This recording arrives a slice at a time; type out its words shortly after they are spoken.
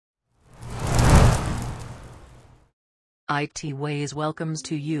IT Ways welcomes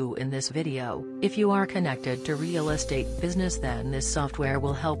to you in this video. If you are connected to real estate business, then this software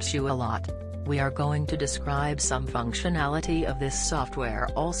will help you a lot. We are going to describe some functionality of this software.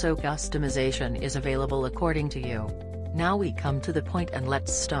 Also, customization is available according to you. Now we come to the point and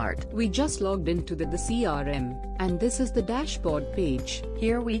let's start. We just logged into the CRM, and this is the dashboard page.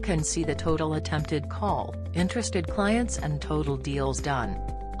 Here we can see the total attempted call, interested clients and total deals done.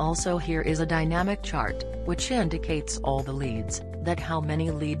 Also, here is a dynamic chart, which indicates all the leads, that how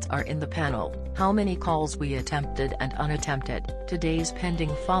many leads are in the panel, how many calls we attempted and unattempted, today's pending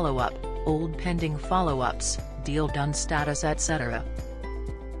follow-up, old pending follow-ups, deal done status, etc.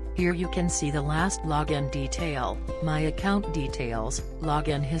 Here you can see the last login detail, my account details,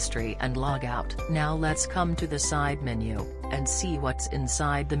 login history and logout. Now let's come to the side menu, and see what's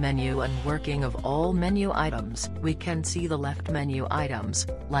inside the menu and working of all menu items. We can see the left menu items,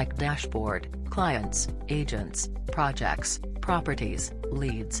 like dashboard, clients, agents, projects, properties,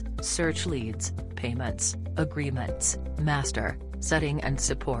 leads, search leads, payments, agreements, master, setting and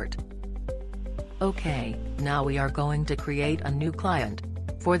support. Okay, now we are going to create a new client.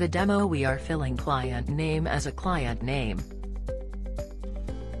 For the demo we are filling client name as a client name.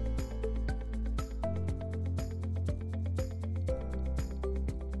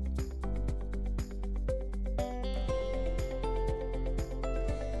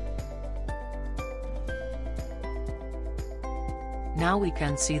 Now we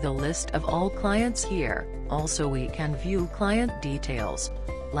can see the list of all clients here. Also we can view client details,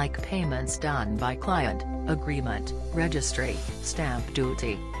 like payments done by client, agreement, registry, stamp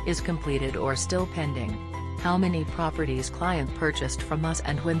duty, is completed or still pending. How many properties client purchased from us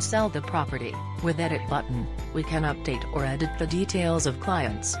and when sell the property. With edit button, we can update or edit the details of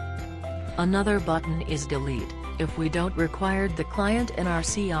clients. Another button is delete. If we don't require the client in our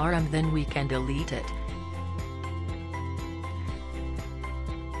CRM, then we can delete it.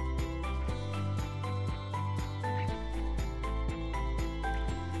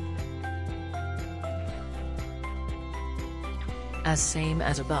 As same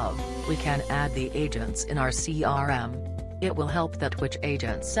as above, we can add the agents in our CRM. It will help that which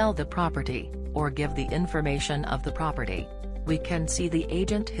agents sell the property, or give the information of the property. We can see the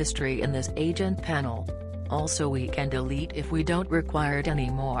agent history in this agent panel. Also we can delete if we don't require it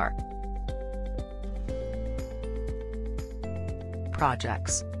anymore.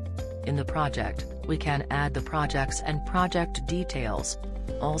 Projects. In the project, we can add the projects and project details.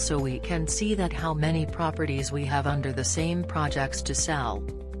 Also we can see that how many properties we have under the same projects to sell.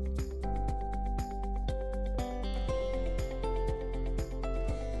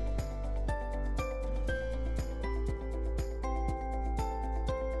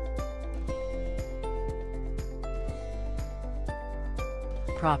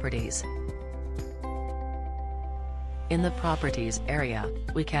 Properties. In the properties area,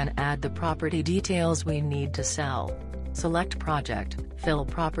 we can add the property details we need to sell. Select project, fill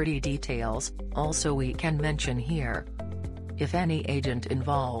property details, also we can mention here if any agent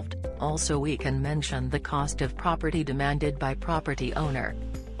involved. Also we can mention the cost of property demanded by property owner.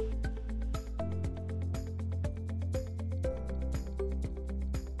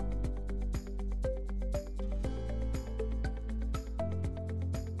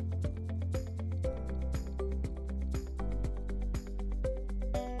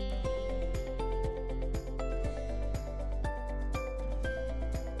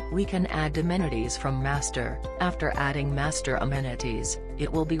 We can add amenities from master. After adding master amenities,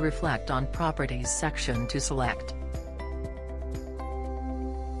 it will be reflect on properties section to select.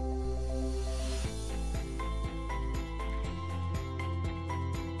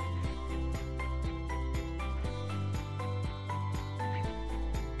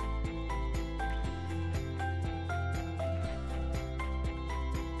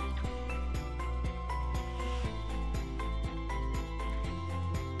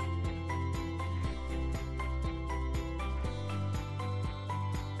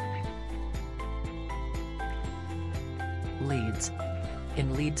 Leads.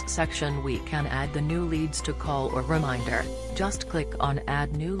 In leads section we can add the new leads to call or reminder. Just click on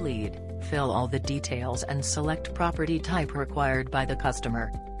add new lead, fill all the details and select property type required by the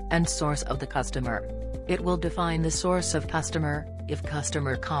customer, and source of the customer. It will define the source of customer. If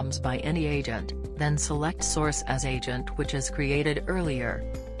customer comes by any agent, then select source as agent which is created earlier.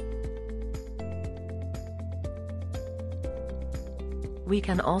 We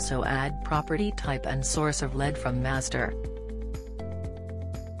can also add property type and source of lead from master.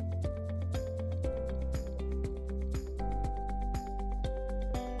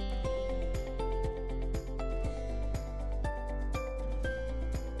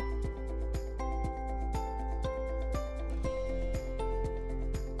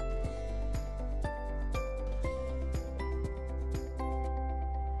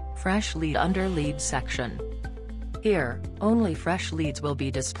 Fresh lead under lead section. Here, only fresh leads will be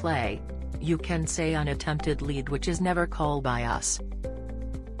displayed. You can say unattempted lead which is never called by us.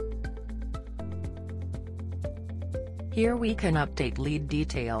 Here we can update lead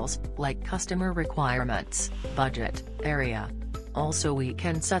details, like customer requirements, budget, area. Also we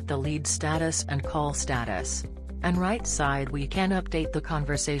can set the lead status and call status. And right side we can update the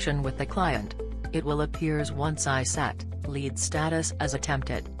conversation with the client. It will appears once I set lead status as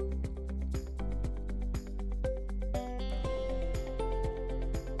attempted.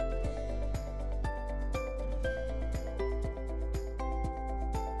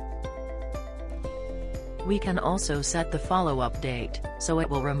 We can also set the follow-up date, so it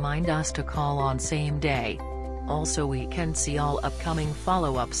will remind us to call on same day. Also we can see all upcoming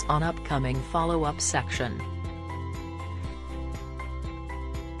follow-ups on upcoming follow-up section.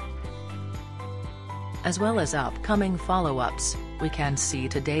 As well as upcoming follow-ups, we can see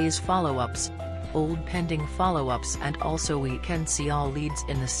today's follow-ups, old pending follow-ups, and also we can see all leads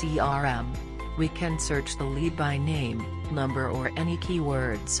in the CRM. We can search the lead by name, number or any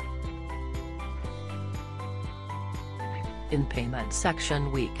keywords. In payment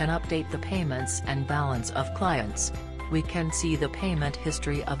section we can update the payments and balance of clients. We can see the payment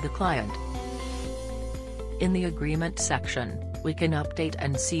history of the client. In the agreement section, we can update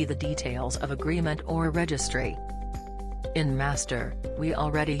and see the details of agreement or registry. In master, we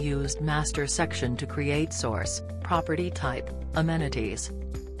already used master section to create source, property type, amenities.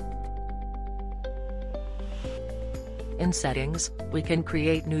 In settings, we can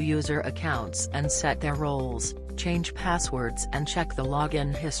create new user accounts and set their roles, change passwords and check the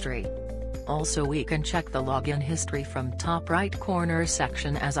login history. Also we can check the login history from top right corner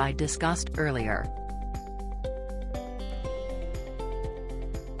section as I discussed earlier.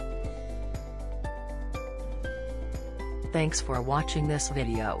 Thanks for watching this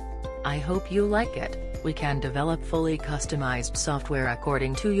video. I hope you like it. We can develop fully customized software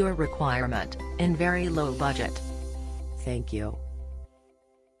according to your requirement, in very low budget. Thank you.